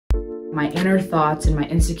My inner thoughts and my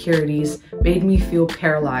insecurities made me feel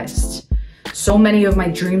paralyzed. So many of my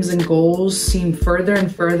dreams and goals seemed further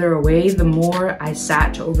and further away the more I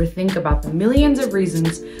sat to overthink about the millions of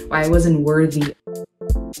reasons why I wasn't worthy.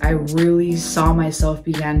 I really saw myself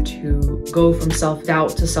begin to go from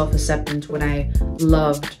self-doubt to self-acceptance when I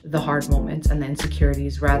loved the hard moments and the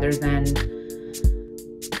insecurities rather than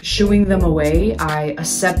shooing them away. I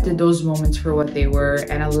accepted those moments for what they were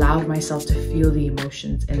and allowed myself to feel the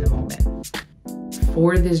emotions in the moment.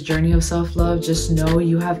 For this journey of self-love, just know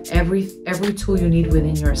you have every tool you need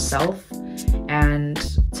within yourself, and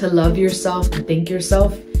to love yourself and thank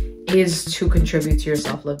yourself is to contribute to your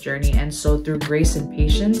self-love journey. And so through grace and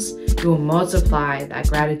patience, you will multiply that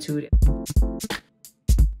gratitude.